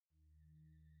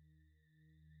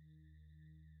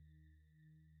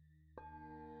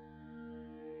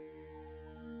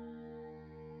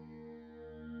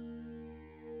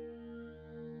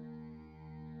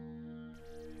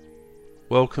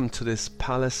Welcome to this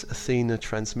Pallas Athena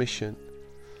transmission,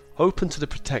 open to the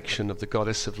protection of the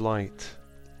Goddess of Light.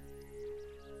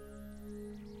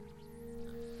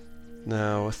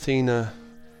 Now, Athena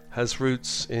has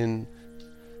roots in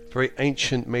very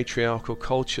ancient matriarchal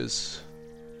cultures,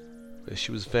 where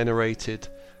she was venerated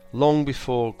long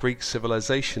before Greek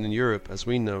civilization in Europe as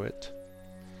we know it.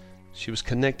 She was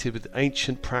connected with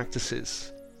ancient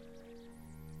practices,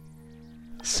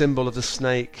 symbol of the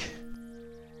snake,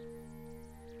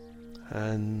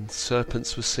 and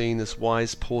serpents were seen as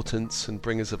wise portents and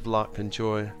bringers of luck and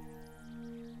joy.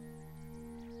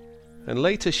 And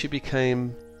later she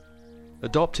became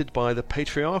adopted by the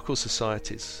patriarchal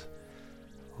societies,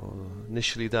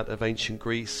 initially that of ancient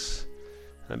Greece,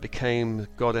 and became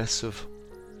goddess of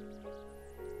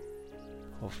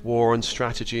war and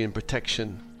strategy and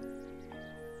protection.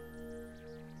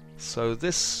 So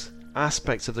this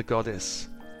aspect of the goddess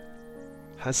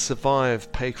has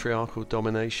survived patriarchal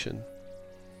domination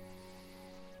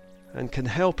and can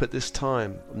help at this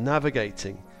time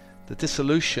navigating the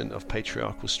dissolution of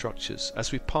patriarchal structures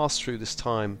as we pass through this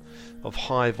time of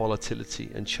high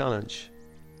volatility and challenge.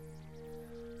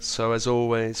 So as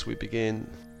always, we begin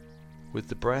with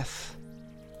the breath.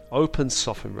 Open,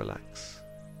 soften, relax.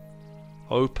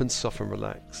 Open, soften,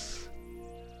 relax.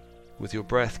 With your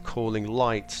breath calling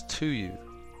light to you.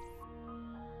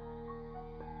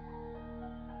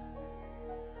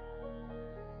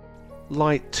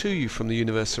 Light to you from the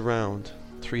universe around,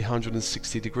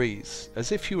 360 degrees,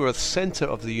 as if you were at the center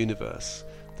of the universe,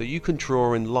 that you can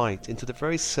draw in light into the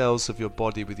very cells of your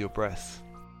body with your breath.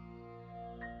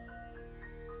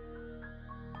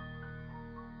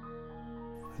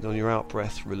 And on your out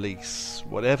breath, release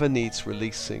whatever needs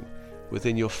releasing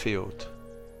within your field.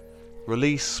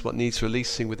 Release what needs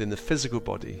releasing within the physical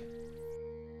body,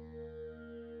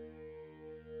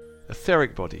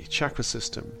 etheric body, chakra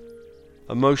system,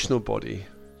 emotional body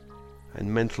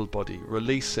and mental body,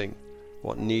 releasing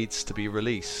what needs to be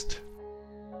released.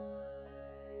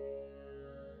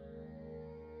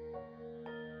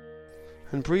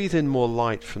 And breathe in more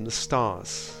light from the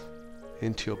stars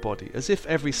into your body, as if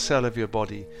every cell of your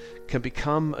body can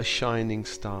become a shining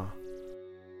star.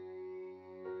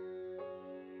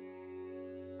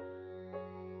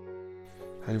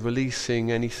 And releasing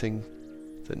anything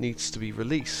that needs to be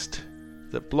released,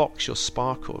 that blocks your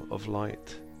sparkle of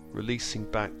light, releasing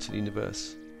back to the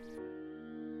universe.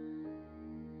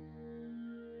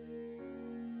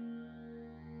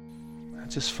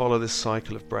 And just follow this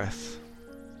cycle of breath.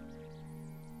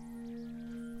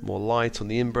 More light on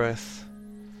the in-breath,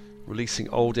 releasing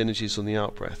old energies on the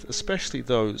out-breath, especially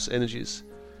those energies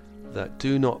that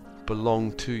do not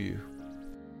belong to you.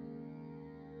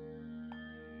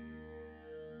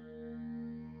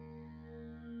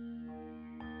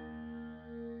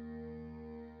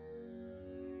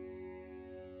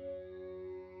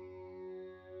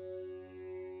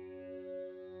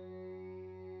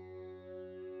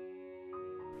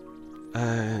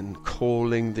 And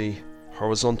calling the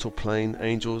horizontal plane,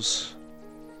 angels,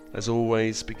 as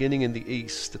always, beginning in the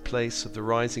east, the place of the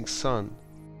rising sun.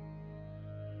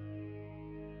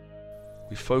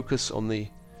 We focus on the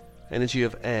energy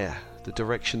of air, the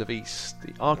direction of east.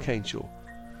 The archangel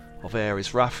of air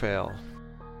is Raphael.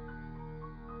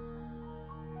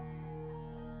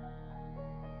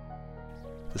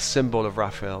 The symbol of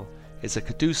Raphael is a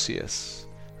caduceus,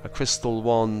 a crystal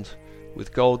wand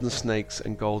with golden snakes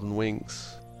and golden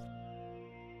wings.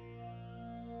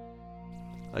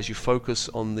 As you focus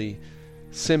on the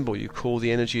symbol, you call the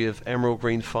energy of emerald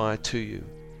green fire to you.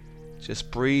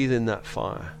 Just breathe in that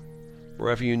fire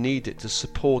wherever you need it to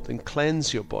support and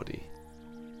cleanse your body,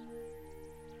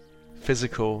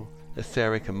 physical,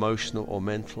 etheric, emotional or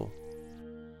mental.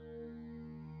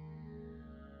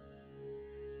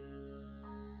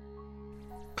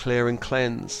 Clear and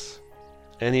cleanse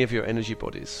any of your energy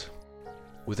bodies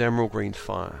with emerald green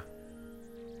fire,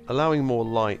 allowing more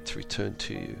light to return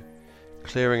to you,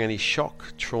 clearing any shock,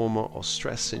 trauma or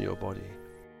stress in your body.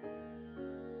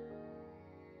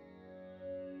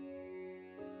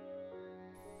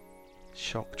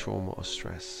 Shock, trauma or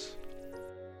stress.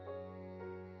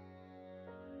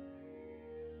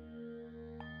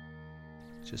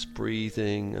 Just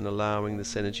breathing and allowing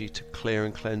this energy to clear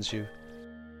and cleanse you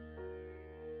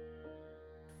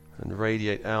and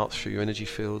radiate out through your energy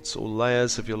fields, all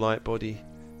layers of your light body,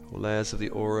 all layers of the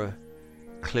aura.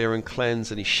 Clear and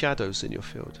cleanse any shadows in your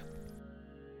field.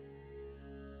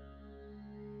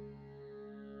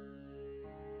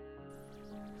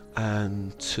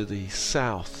 And to the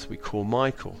south we call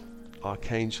Michael,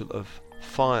 Archangel of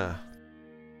Fire,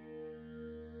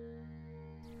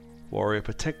 Warrior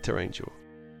Protector Angel.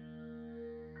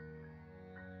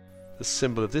 The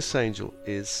symbol of this angel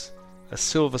is a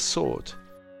silver sword,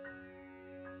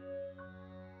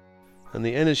 and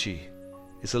the energy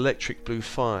is electric blue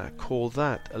fire. Call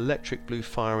that electric blue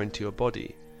fire into your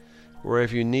body,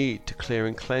 wherever you need to clear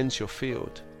and cleanse your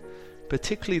field,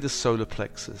 particularly the solar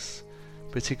plexus,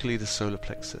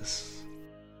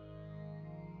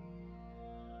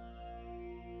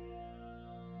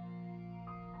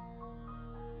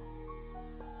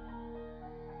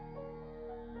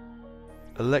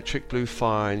 Electric blue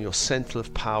fire in your center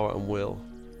of power and will.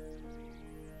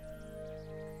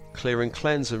 Clear and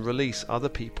cleanse and release other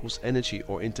people's energy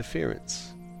or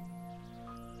interference.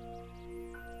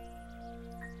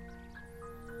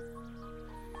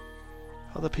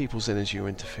 Other people's energy or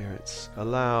interference.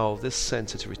 Allow this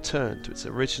center to return to its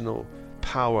original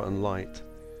power and light.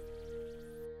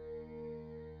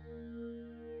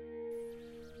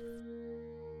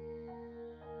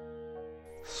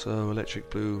 So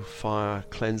electric blue fire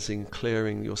cleansing,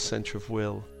 clearing your center of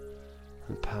will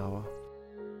and power.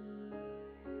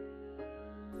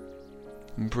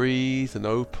 And breathe and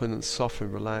open and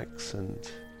soften, relax, and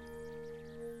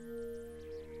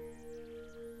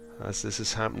as this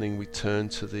is happening, we turn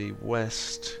to the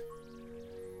west,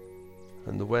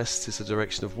 and the west is the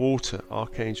direction of water.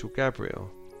 Archangel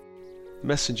Gabriel,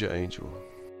 messenger angel.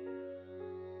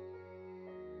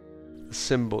 The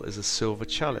symbol is a silver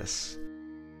chalice.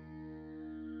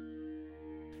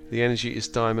 The energy is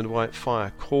diamond white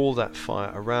fire. Call that fire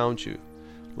around you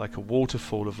like a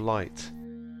waterfall of light,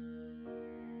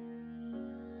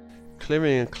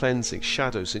 clearing and cleansing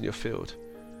shadows in your field,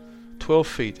 12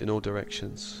 feet in all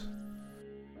directions.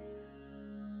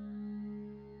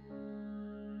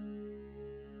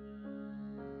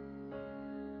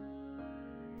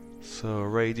 So a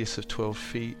radius of 12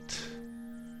 feet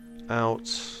out,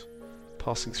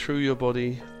 passing through your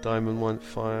body, diamond white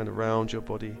fire, and around your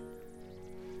body.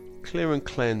 Clear and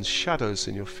cleanse shadows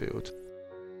in your field.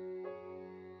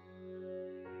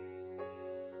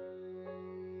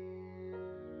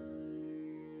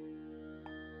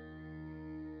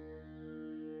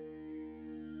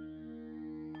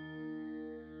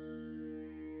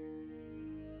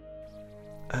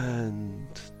 And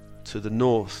to the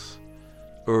north,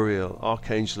 Uriel,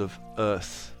 Archangel of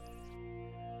Earth.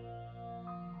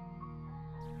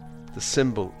 The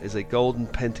symbol is a golden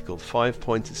pentacle,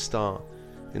 5-pointed star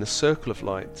in a circle of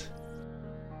light.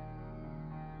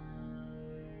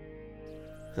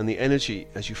 And the energy,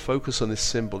 as you focus on this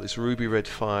symbol, is ruby red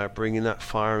fire, bringing that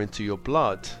fire into your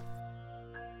blood.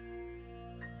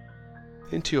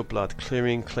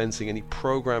 Clearing and cleansing any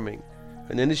programming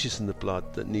and energies in the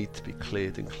blood that need to be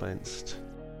cleared and cleansed.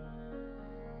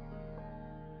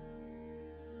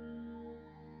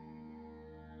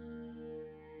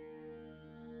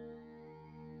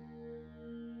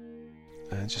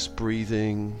 And just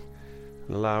breathing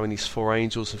and allowing these 4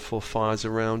 angels and 4 fires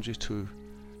around you to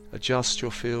adjust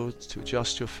your field,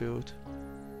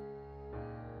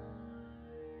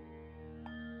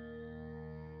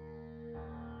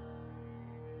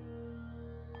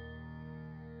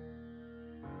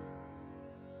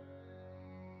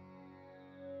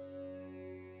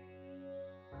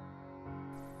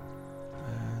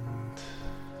 And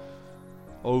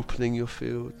opening your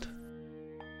field.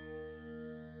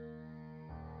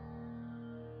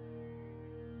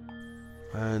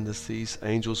 And as these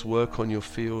angels work on your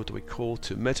field, we call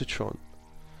to Metatron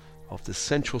of the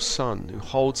central sun who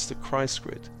holds the Christ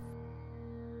grid.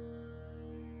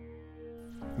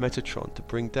 Metatron to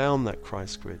bring down that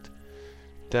Christ grid,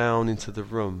 down into the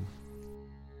room.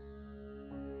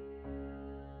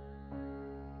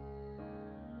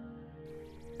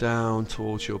 Down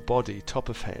towards your body, top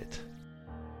of head.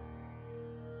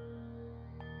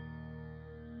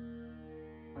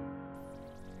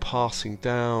 Passing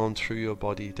down through your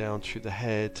body, down through the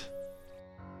head,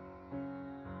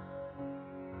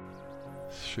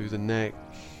 through the neck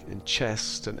and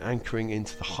chest, and anchoring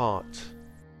into the heart.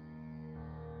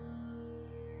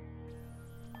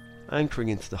 Anchoring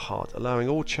into the heart, allowing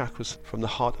all chakras from the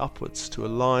heart upwards to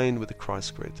align with the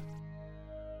Christ grid.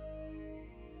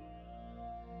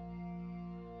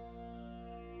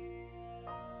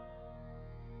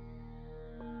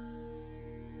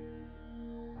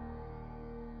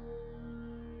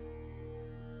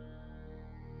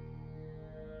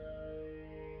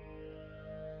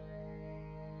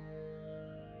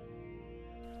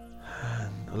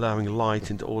 Allowing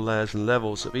light into all layers and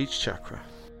levels of each chakra.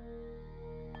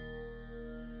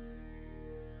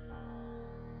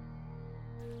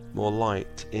 More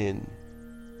light in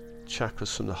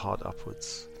chakras from the heart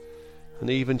upwards. And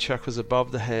even chakras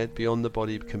above the head, beyond the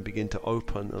body, can begin to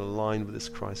open and align with this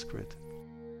Christ grid.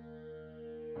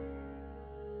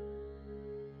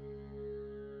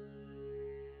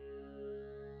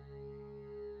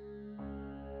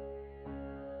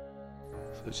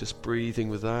 So just breathing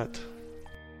with that.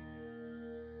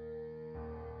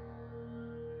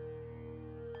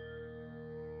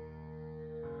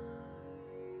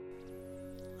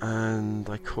 And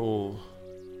I call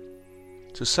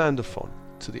to Sandalphon,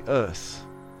 to the earth,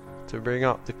 to bring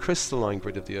up the crystalline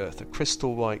grid of the earth, a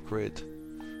crystal white grid,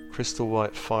 crystal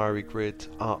white fiery grid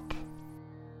up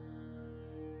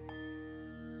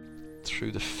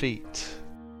through the feet,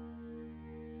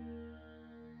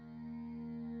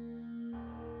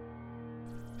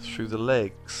 through the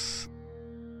legs,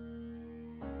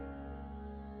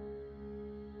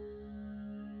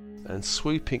 and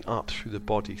sweeping up through the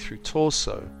body, through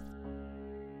torso,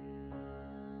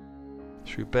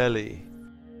 through belly,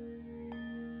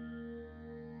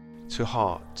 to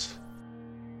heart,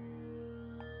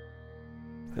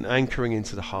 and anchoring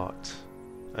into the heart,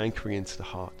 anchoring into the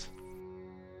heart.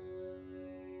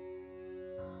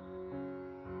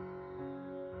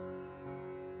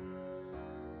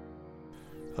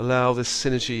 Allow this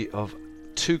synergy of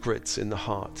two grids in the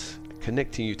heart,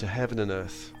 connecting you to heaven and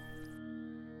earth.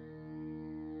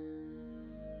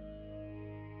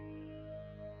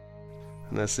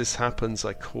 And as this happens,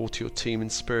 I call to your team in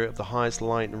spirit of the highest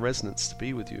light and resonance to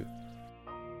be with you.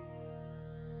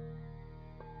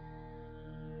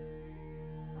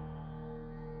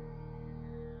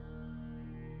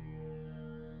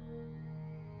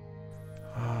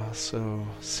 So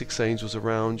 6 angels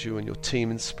around you and your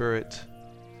team in spirit,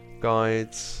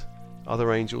 guides,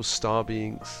 other angels, star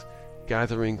beings,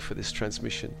 gathering for this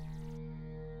transmission.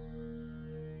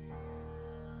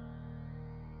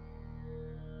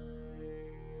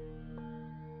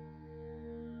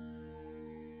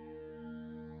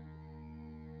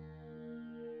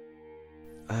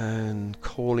 And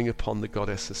calling upon the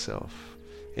goddess herself,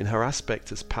 in her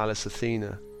aspect as Pallas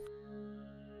Athena.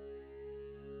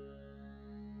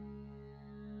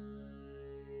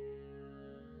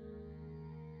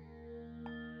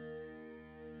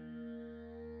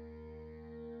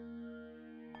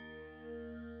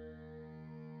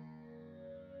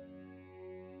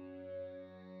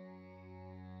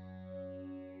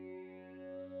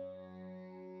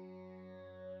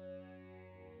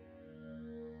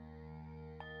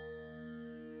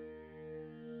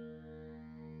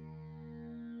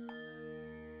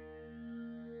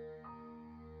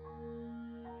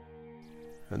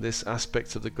 And this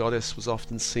aspect of the goddess was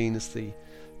often seen as the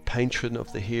patron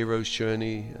of the hero's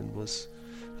journey and was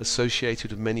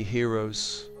associated with many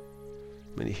heroes,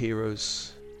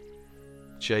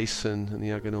 Jason and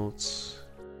the Argonauts,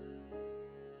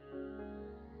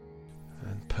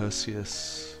 and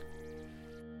Perseus.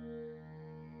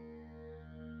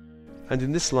 And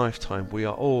in this lifetime we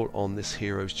are all on this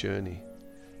hero's journey,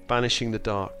 banishing the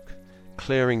dark,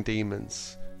 clearing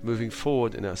demons, moving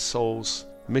forward in our soul's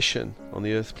mission on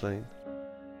the earth plane.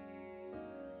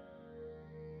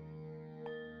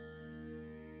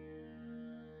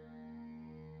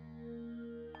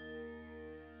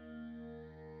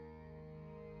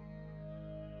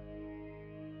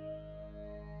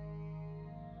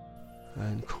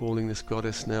 And calling this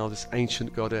goddess now, this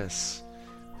ancient goddess,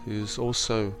 who's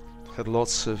also had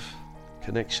lots of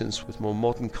connections with more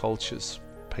modern cultures,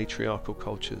 patriarchal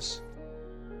cultures,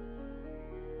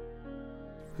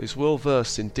 who's well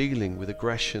versed in dealing with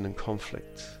aggression and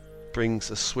conflict, brings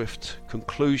a swift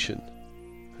conclusion,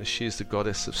 as she is the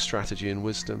goddess of strategy and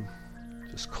wisdom.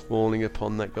 Just calling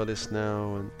upon that goddess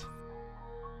now and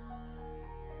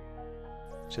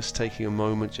just taking a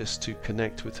moment just to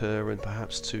connect with her and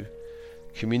perhaps to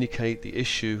communicate the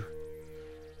issue,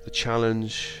 the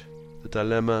challenge, the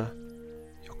dilemma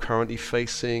you're currently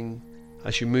facing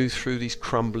as you move through these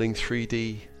crumbling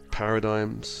 3D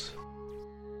paradigms.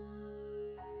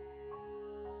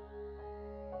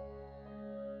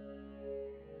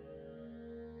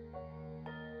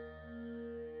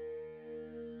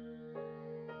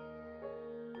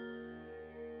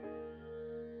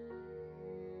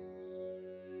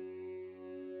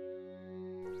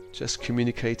 Just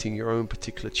communicating your own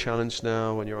particular challenge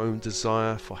now and your own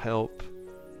desire for help,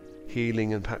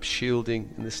 healing and perhaps shielding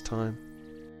in this time.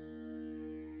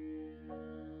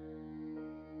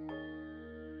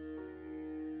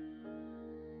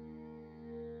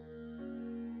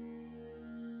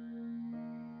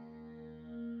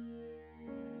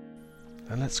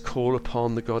 And let's call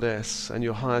upon the goddess and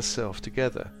your higher self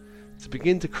together to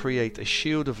begin to create a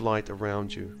shield of light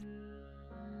around you.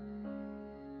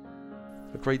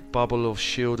 A great bubble of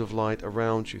shield of light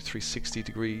around you, 360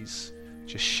 degrees,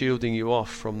 just shielding you off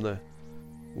from the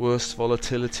worst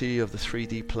volatility of the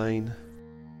 3D plane.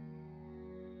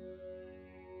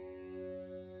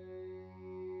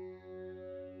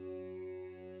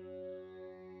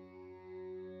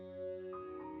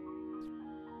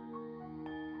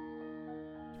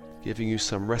 giving you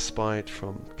some respite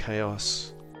from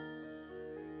chaos,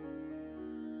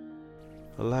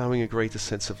 allowing a greater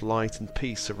sense of light and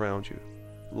peace around you.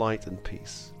 Light and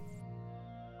peace.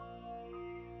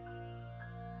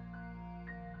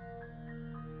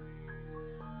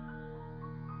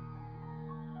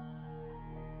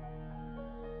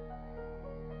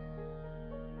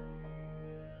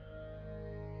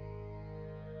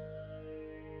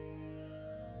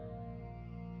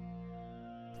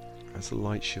 As the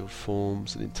light shield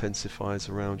forms and intensifies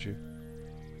around you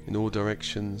in all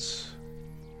directions,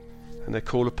 and I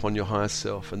call upon your higher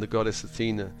self and the goddess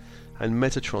Athena and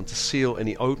Metatron to seal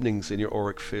any openings in your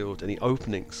auric field, any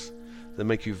openings that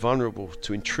make you vulnerable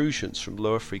to intrusions from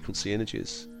lower frequency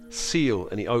energies. Seal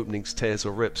any openings, tears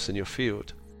or rips in your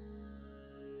field.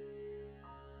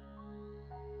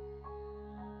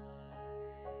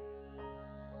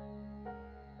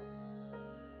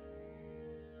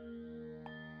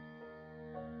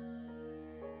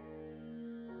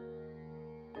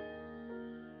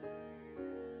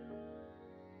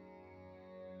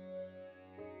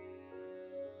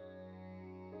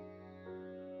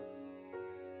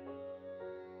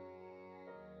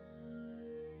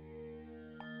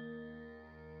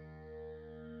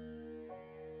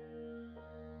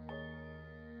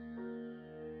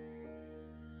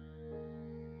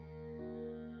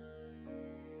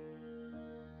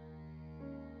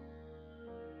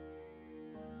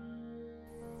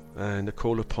 And I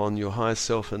call upon your higher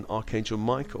self and Archangel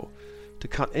Michael to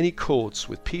cut any cords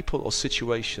with people or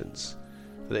situations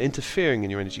that are interfering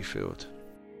in your energy field.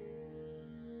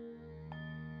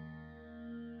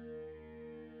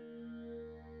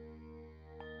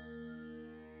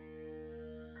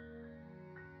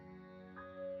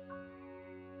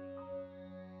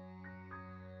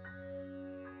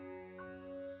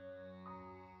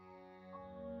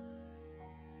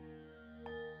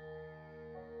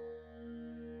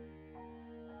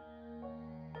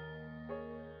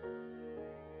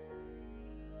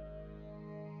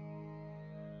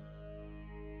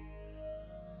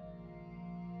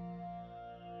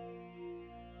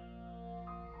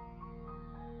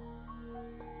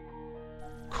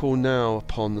 Call now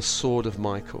upon the sword of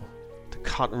Michael to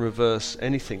cut and reverse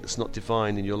anything that's not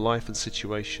divine in your life and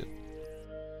situation.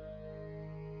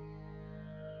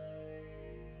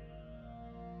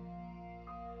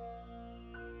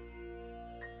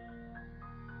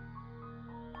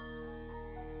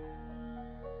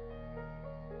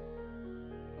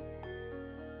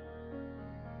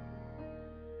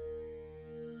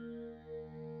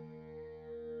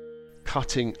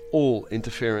 Cutting all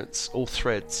interference, all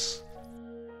threads.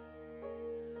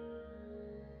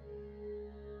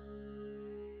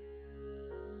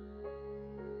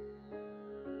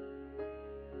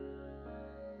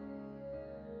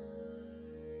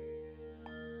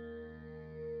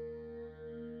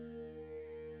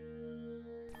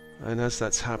 And as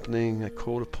that's happening, I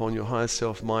call upon your higher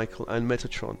self, Michael, and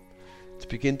Metatron to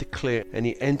begin to clear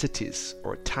any entities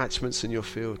or attachments in your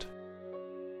field.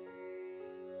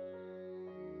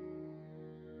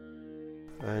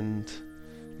 And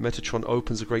Metatron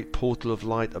opens a great portal of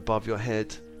light above your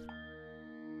head.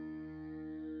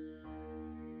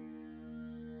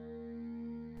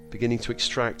 Beginning to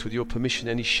extract, with your permission,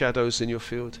 any shadows in your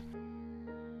field.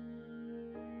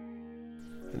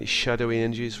 Any shadowy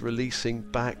energies, releasing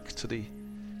back to the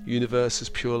universe as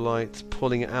pure light,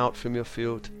 pulling it out from your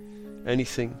field.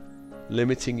 Anything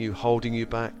limiting you, holding you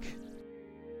back.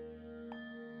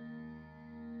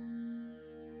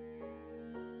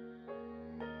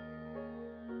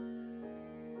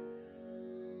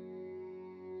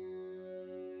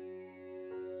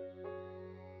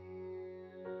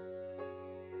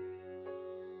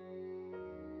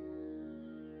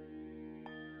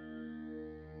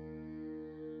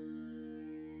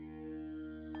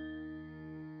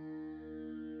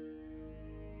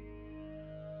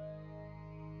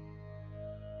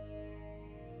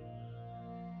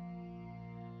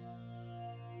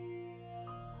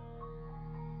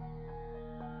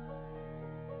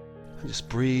 And just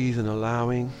breathe and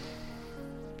allowing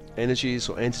energies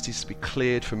or entities to be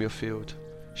cleared from your field,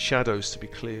 shadows to be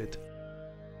cleared.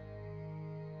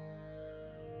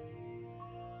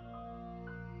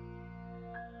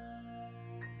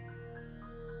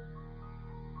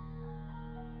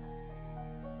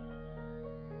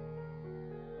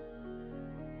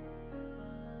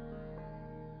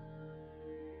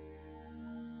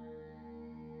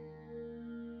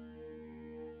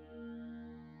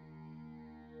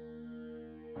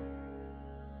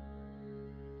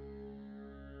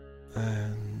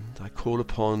 And I call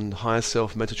upon higher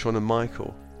self, Metatron and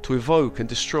Michael to evoke and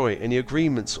destroy any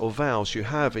agreements or vows you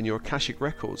have in your Akashic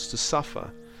records to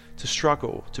suffer, to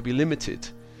struggle, to be limited,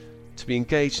 to be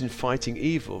engaged in fighting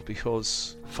evil,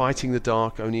 because fighting the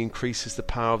dark only increases the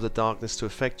power of the darkness to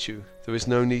affect you. There is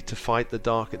no need to fight the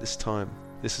dark at this time.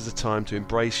 This is a time to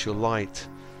embrace your light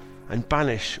and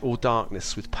banish all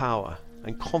darkness with power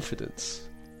and confidence.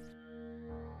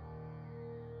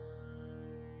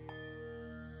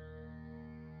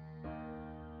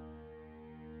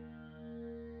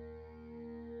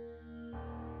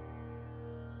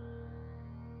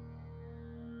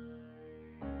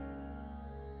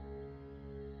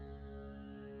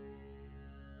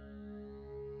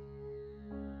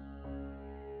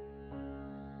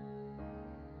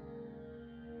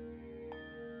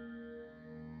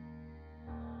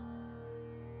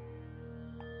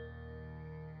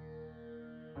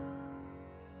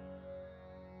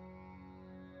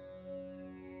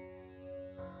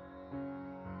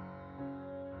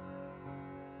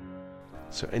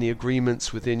 So any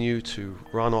agreements within you to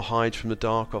run or hide from the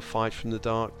dark or fight from the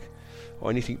dark, or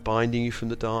anything binding you from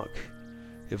the dark,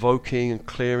 evoking and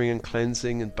clearing and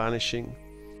cleansing and banishing.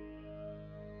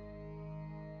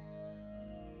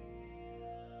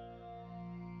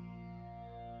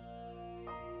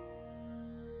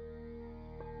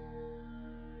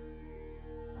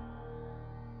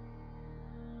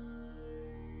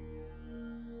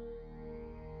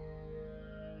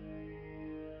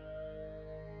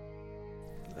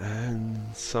 And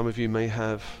some of you may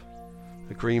have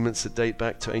agreements that date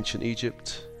back to ancient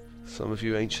Egypt, some of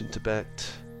you ancient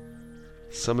Tibet,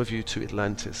 some of you to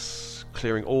Atlantis,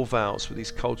 clearing all vows with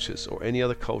these cultures or any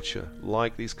other culture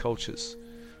like these cultures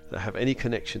that have any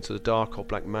connection to the dark or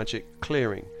black magic,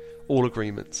 clearing all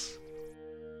agreements.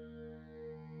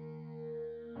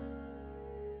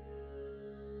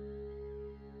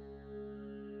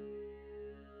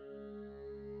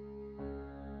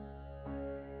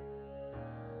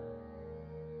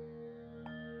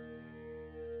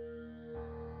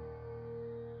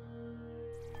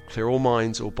 Clear all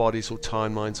minds, all bodies, all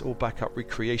timelines, all backup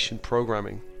recreation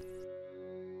programming.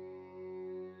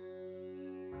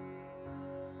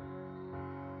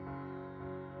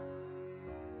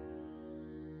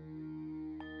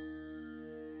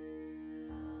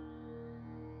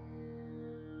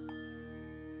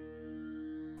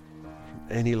 From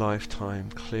any lifetime,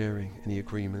 clearing any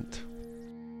agreement.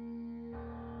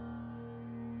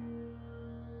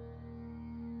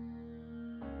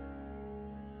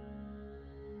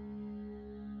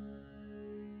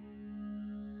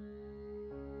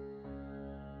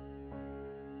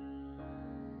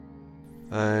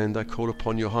 And I call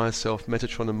upon your higher self,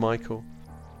 Metatron and Michael,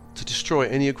 to destroy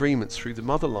any agreements through the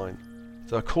mother line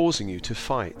that are causing you to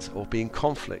fight or be in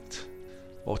conflict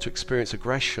or to experience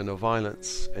aggression or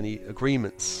violence. Any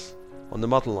agreements on the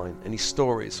mother line, any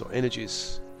stories or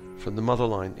energies from the mother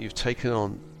line that you've taken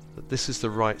on that this is the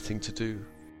right thing to do.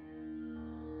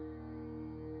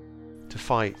 To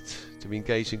fight, to be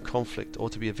engaged in conflict, or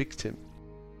to be a victim.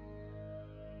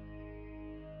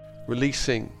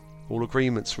 Releasing all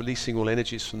agreements, releasing all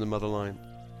energies from the mother line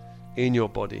in your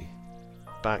body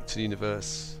back to the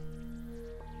universe,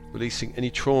 releasing any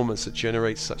traumas that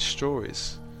generate such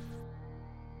stories.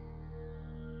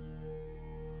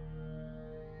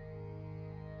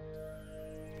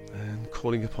 And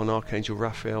calling upon Archangel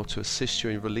Raphael to assist you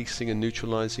in releasing and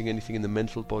neutralizing anything in the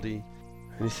mental body,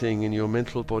 anything in your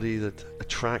mental body that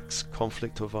attracts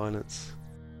conflict or violence.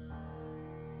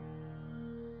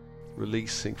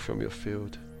 Releasing from your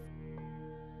field.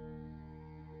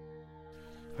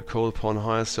 I call upon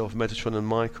higher self Metatron and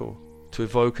Michael to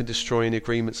evoke and destroy any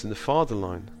agreements in the father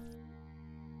line.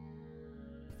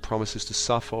 Promises to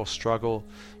suffer or struggle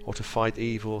or to fight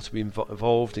evil or to be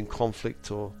involved in conflict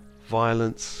or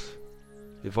violence,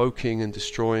 evoking and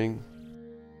destroying.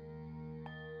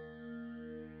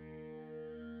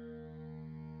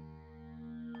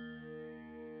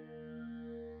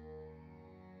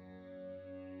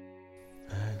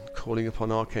 And calling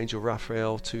upon Archangel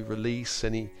Raphael to release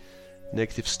any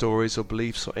negative stories or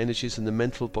beliefs or energies in the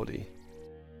mental body.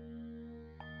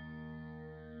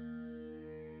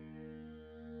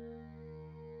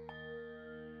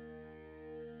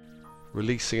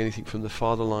 Releasing anything from the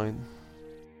father line.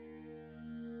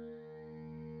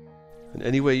 And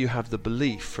anywhere you have the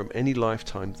belief from any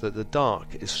lifetime that the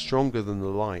dark is stronger than the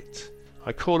light,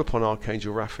 I call upon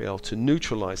Archangel Raphael to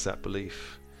neutralize that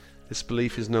belief. This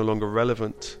belief is no longer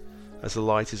relevant as the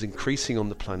light is increasing on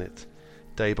the planet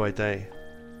day by day.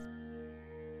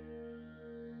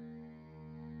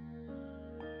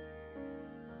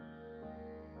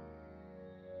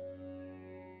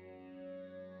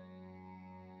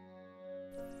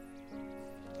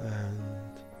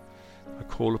 And I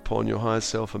call upon your higher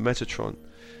self, a Metatron,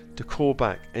 to call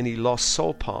back any lost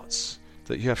soul parts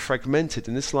that you have fragmented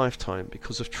in this lifetime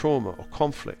because of trauma or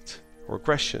conflict or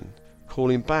aggression,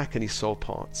 calling back any soul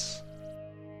parts,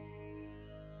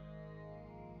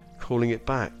 calling it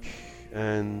back,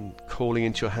 and calling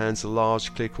into your hands a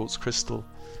large clear quartz crystal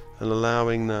and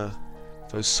allowing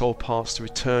those soul parts to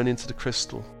return into the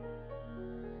crystal.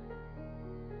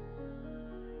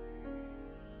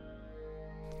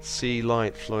 See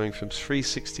light flowing from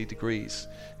 360 degrees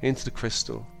into the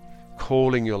crystal,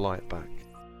 calling your light back.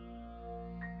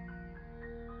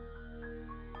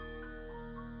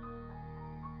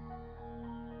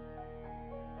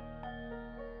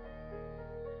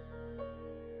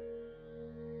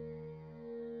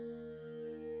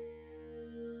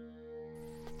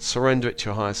 Surrender it to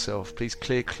your higher self. Please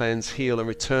clear, cleanse, heal, and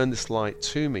return this light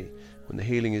to me when the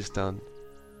healing is done.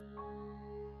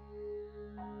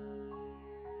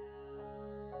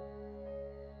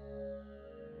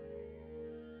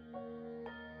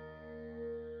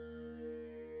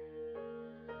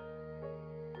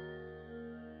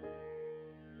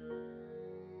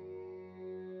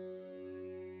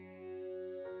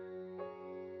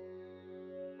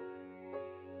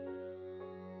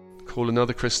 Call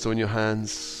another crystal in your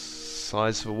hands,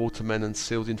 size of a watermelon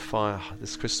sealed in fire.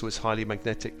 This crystal is highly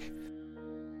magnetic.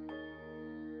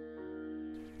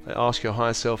 I ask your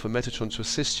higher self and Metatron to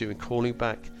assist you in calling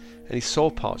back any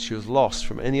soul parts you have lost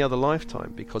from any other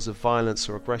lifetime because of violence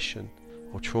or aggression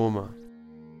or trauma.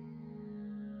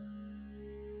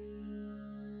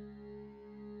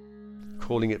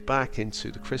 Calling it back into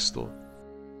the crystal.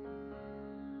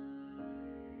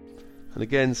 And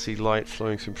again see light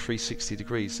flowing from 360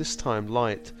 degrees, this time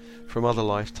light from other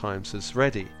lifetimes that's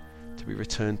ready to be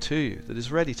returned to you, that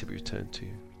is ready to be returned to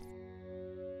you.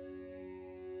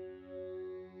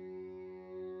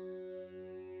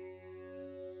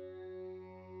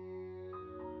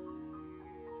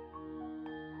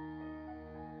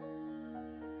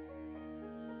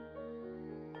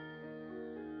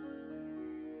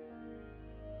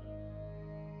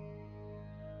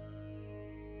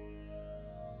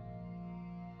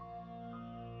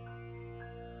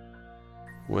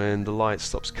 When the light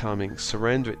stops coming,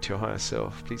 surrender it to your higher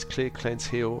self. Please clear, cleanse,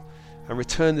 heal, and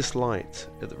return this light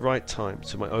at the right time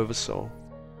to my oversoul.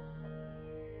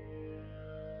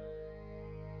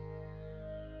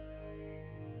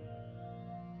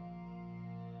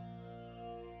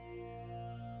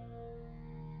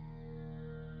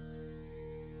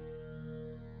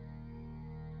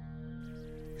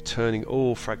 Returning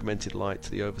all fragmented light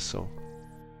to the oversoul.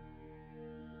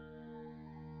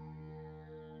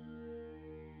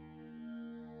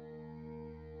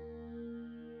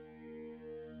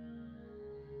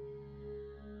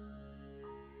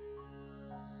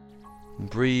 And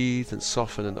breathe and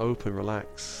soften and open,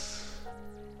 relax.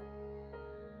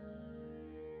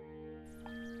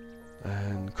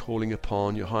 And calling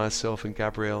upon your higher self and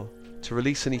Gabriel to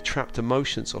release any trapped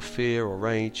emotions of fear or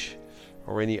rage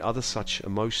or any other such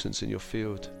emotions in your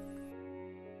field.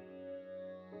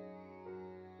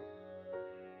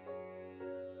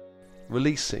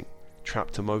 Releasing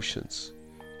trapped emotions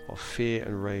of fear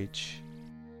and rage.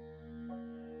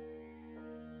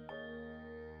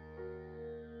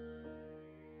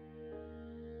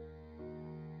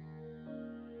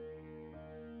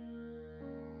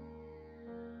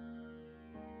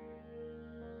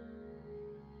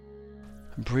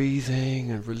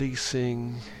 Breathing and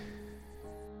releasing.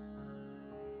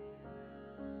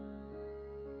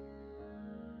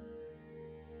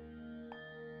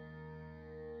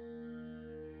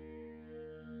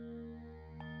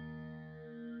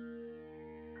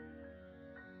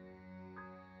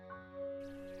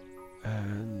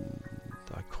 And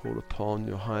I call upon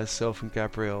your higher self and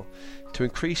Gabriel to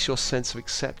increase your sense of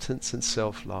acceptance and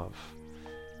self-love.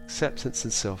 Acceptance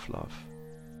and self-love.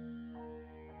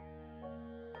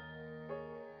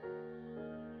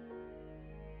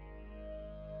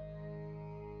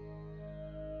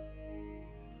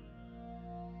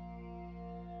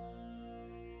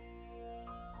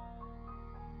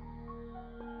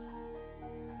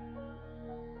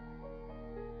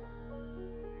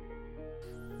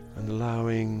 And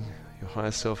allowing your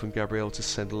higher self and Gabriel to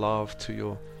send love to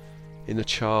your inner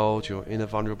child, your inner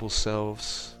vulnerable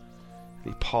selves,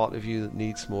 any part of you that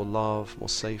needs more love, more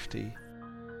safety.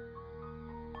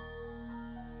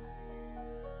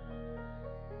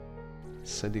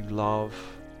 Sending love,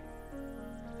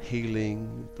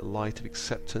 healing, the light of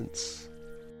acceptance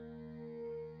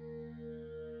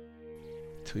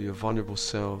to your vulnerable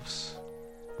selves,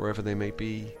 wherever they may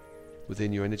be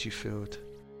within your energy field.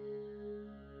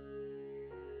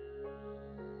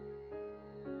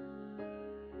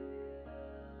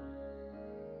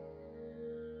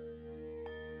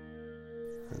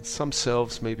 And some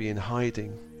selves may be in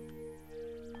hiding.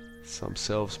 Some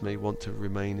selves may want to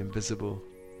remain invisible.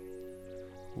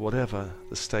 Whatever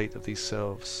the state of these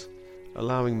selves,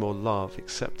 allowing more love,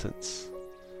 acceptance,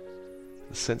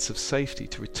 a sense of safety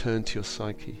to return to your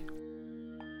psyche.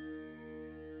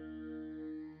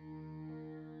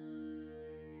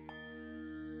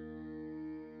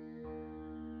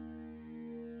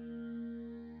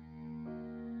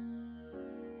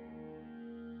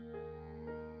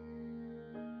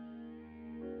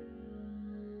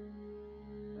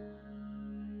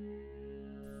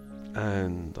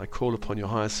 And I call upon your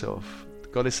higher self, the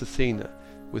goddess Athena,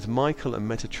 with Michael and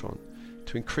Metatron,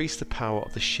 to increase the power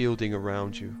of the shielding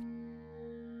around you.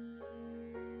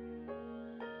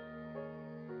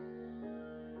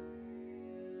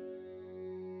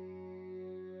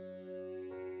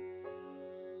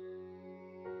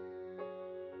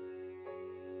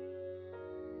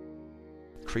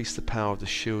 Increase the power of the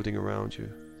shielding around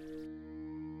you.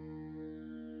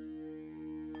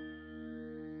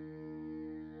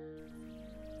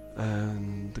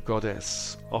 And the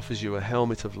goddess offers you a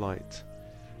helmet of light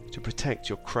to protect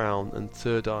your crown and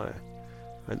third eye,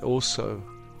 and also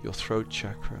your throat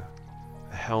chakra,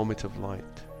 a helmet of light.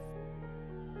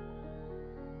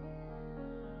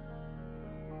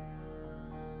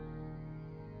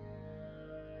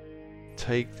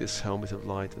 Take this helmet of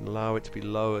light and allow it to be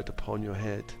lowered upon your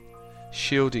head,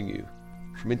 shielding you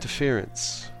from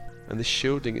interference. And this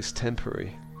shielding is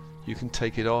temporary. You can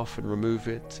take it off and remove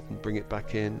it and bring it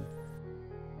back in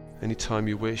anytime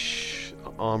you wish.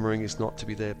 Armoring is not to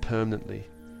be there permanently,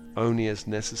 only as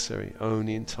necessary,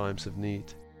 only in times of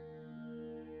need.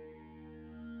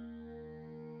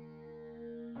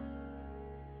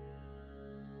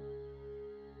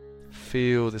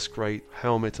 Feel this great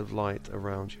helmet of light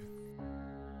around you.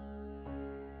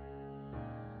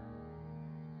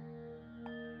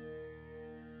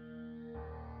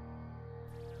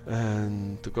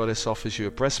 And the goddess offers you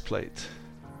a breastplate,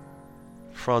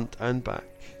 front and back,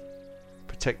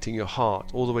 protecting your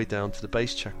heart all the way down to the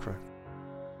base chakra.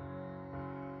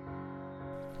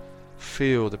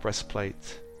 Feel the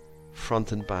breastplate,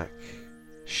 front and back,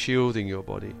 shielding your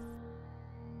body.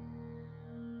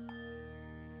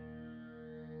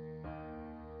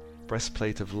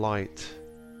 Breastplate of light,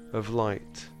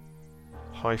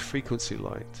 high frequency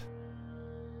light.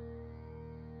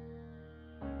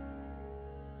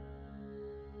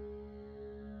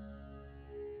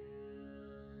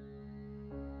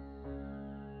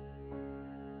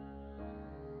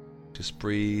 Just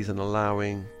breathe and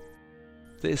allowing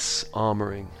this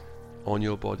armoring on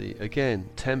your body, again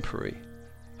temporary,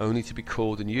 only to be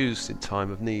called and used in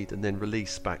time of need and then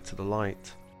released back to the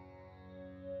light.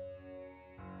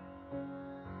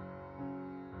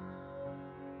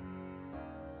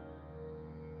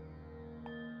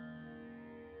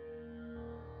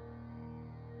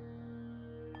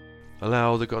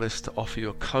 Allow the goddess to offer you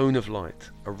a cone of light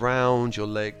around your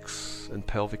legs and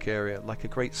pelvic area, like a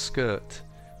great skirt.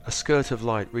 A skirt of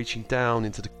light reaching down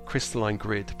into the crystalline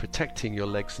grid, protecting your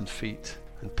legs and feet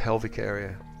and pelvic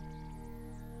area.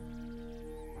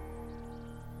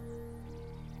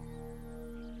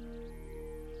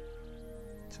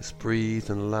 Just breathe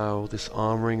and allow this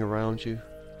armoring around you.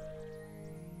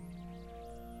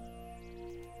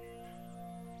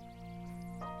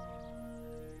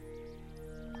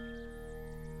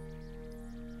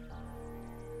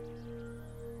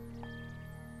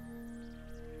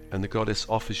 And the goddess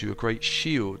offers you a great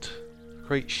shield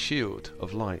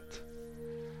of light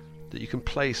that you can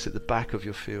place at the back of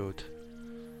your field,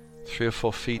 3 or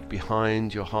 4 feet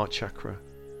behind your heart chakra.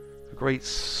 A great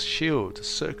shield, a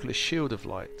circular shield of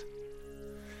light.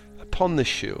 Upon this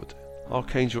shield,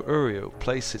 Archangel Uriel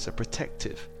places a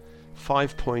protective,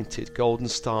 5-pointed golden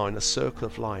star in a circle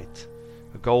of light,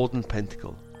 a golden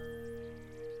pentacle.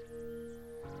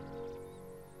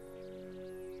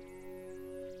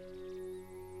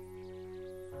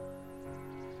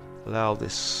 Allow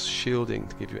this shielding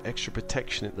to give you extra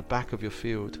protection at the back of your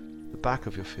field,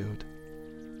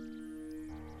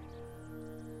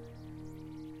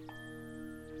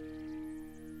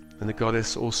 And the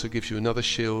goddess also gives you another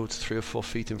shield 3 or 4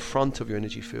 feet in front of your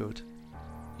energy field.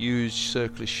 Huge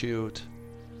circular shield,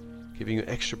 giving you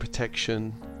extra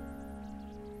protection.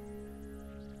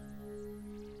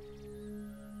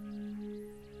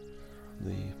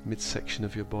 The midsection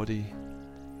of your body,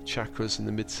 chakras in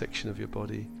the midsection of your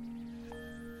body.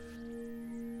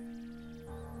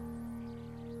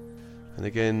 And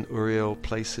again, Uriel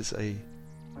places a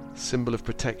symbol of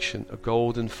protection, a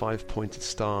golden 5-pointed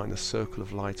star in a circle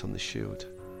of light on the shield.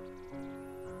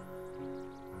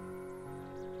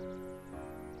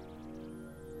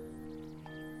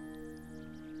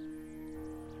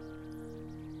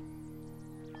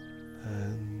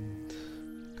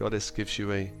 Goddess gives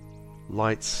you a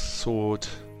light sword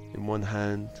in one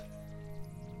hand,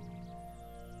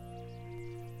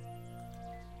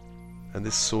 and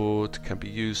this sword can be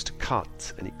used to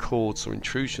cut any cords or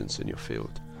intrusions in your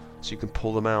field, so you can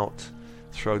pull them out,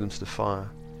 throw them to the fire.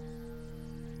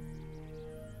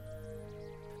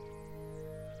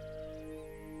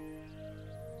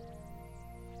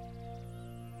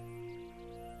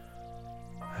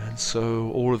 And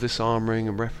so all of this armoring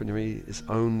and weaponry is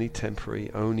only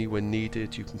temporary. Only when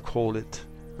needed you can call it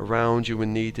around you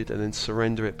when needed, and then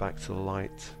surrender it back to the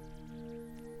light.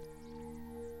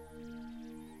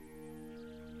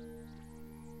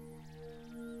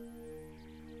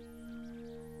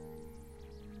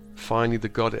 Finally, the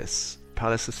goddess,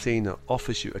 Pallas Athena,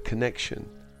 offers you a connection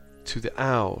to the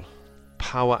owl,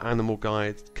 power animal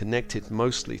guide connected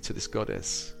mostly to this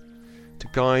goddess, to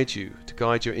guide you, to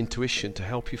guide your intuition, to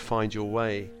help you find your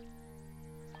way,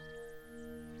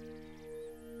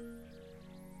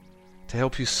 to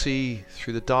help you see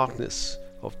through the darkness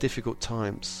of difficult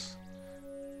times.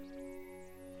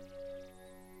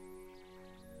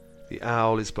 The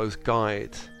owl is both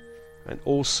guide and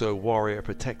also warrior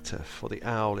protector, for the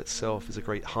owl itself is a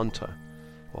great hunter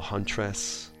or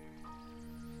huntress.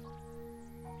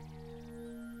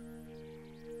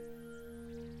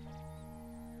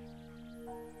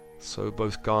 So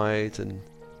both guide and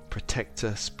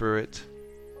protector spirit.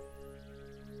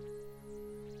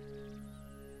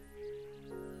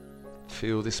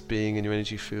 Feel this being in your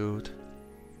energy field,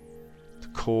 to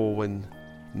call when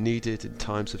needed in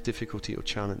times of difficulty or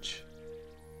challenge.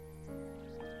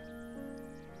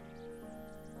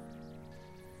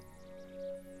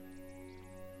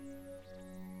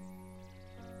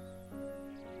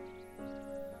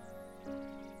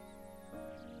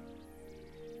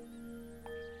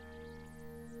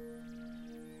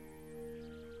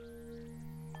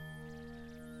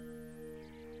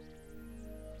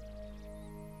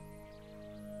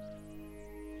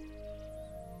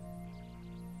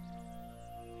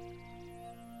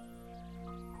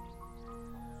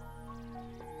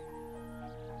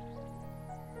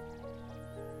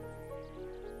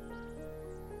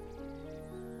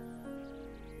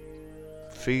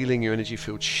 Feeling your energy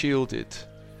field shielded,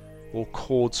 all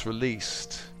cords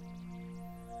released,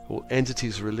 all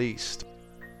entities released,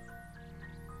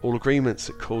 all agreements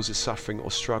that causes suffering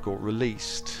or struggle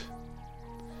released,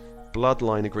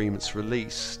 bloodline agreements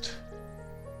released,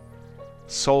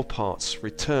 soul parts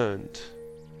returned.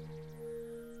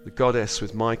 The goddess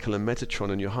with Michael and Metatron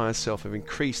and your higher self have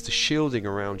increased the shielding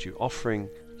around you, offering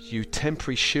you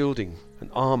temporary shielding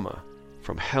and armor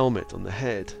from helmet on the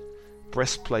head,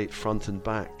 breastplate front and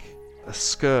back, a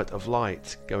skirt of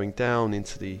light going down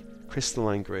into the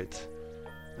crystalline grid,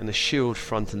 and a shield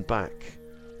front and back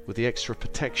with the extra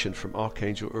protection from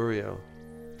Archangel Uriel.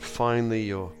 Finally,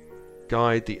 your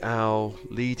guide, the owl,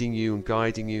 leading you and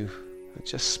guiding you. And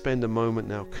just spend a moment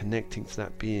now connecting to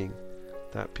that being,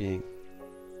 that being.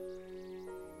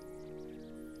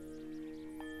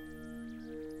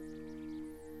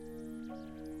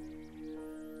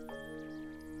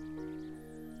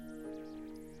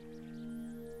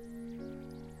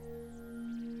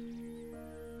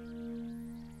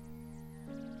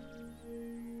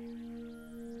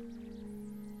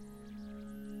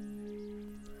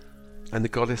 And the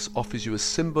goddess offers you a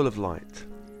symbol of light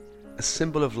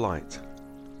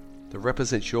that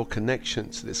represents your connection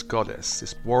to this goddess,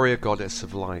 this warrior goddess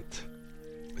of light,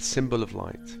 a symbol of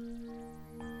light.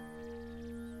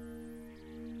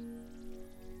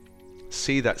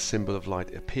 See that symbol of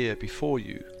light appear before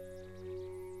you.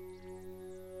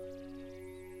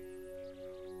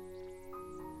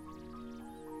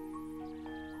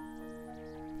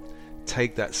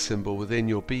 Take that symbol within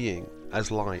your being as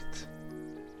light.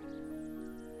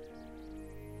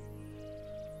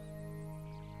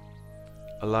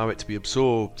 Allow it to be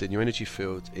absorbed in your energy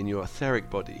field, in your etheric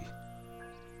body,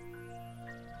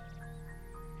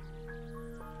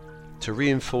 to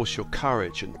reinforce your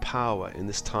courage and power in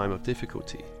this time of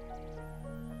difficulty.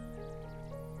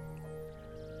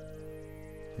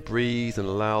 Breathe and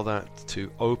allow that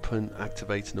to open,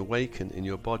 activate and awaken in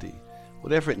your body,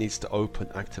 whatever it needs to open,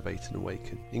 activate and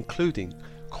awaken, including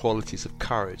qualities of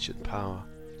courage and power.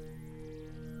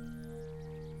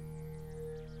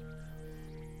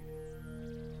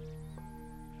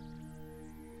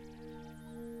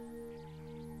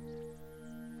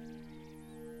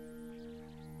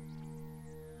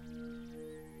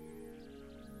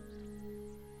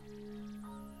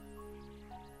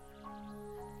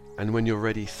 And when you're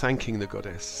ready, thanking the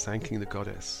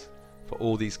goddess for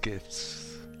all these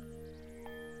gifts.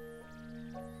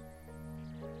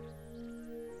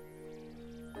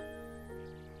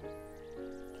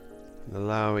 and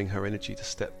allowing her energy to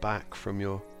step back from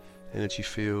your energy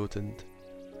field, and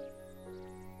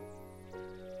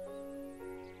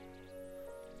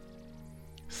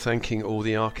thanking all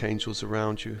the archangels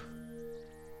around you,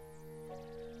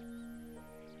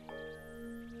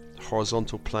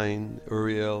 horizontal plane,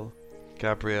 Uriel,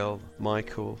 Gabriel,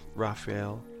 Michael,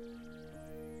 Raphael,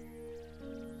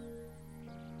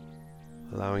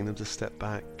 allowing them to step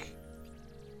back.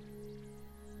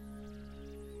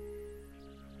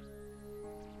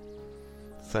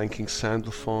 Thanking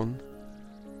Sandalphon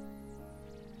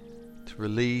to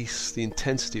release the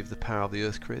intensity of the power of the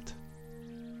Earth Grid.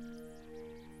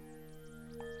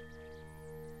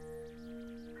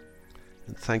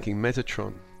 And thanking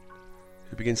Metatron,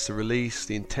 who begins to release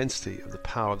the intensity of the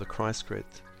power of the Christ Grid.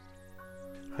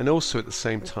 And also at the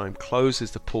same time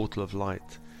closes the portal of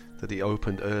light that he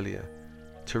opened earlier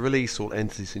to release all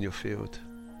entities in your field.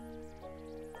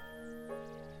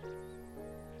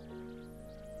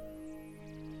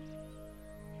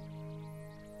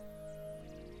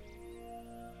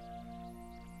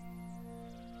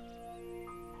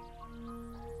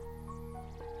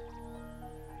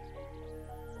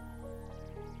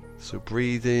 So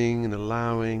breathing and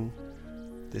allowing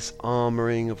this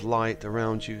armoring of light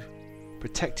around you,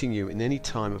 protecting you in any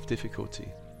time of difficulty.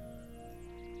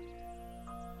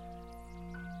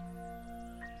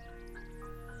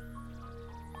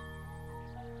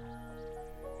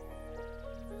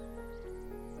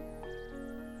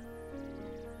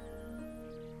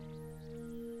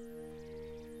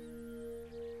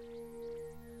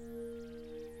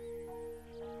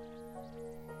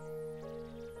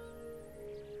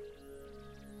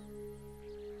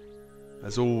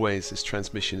 As always, this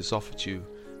transmission is offered you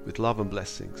with love and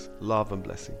blessings, love and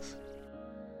blessings.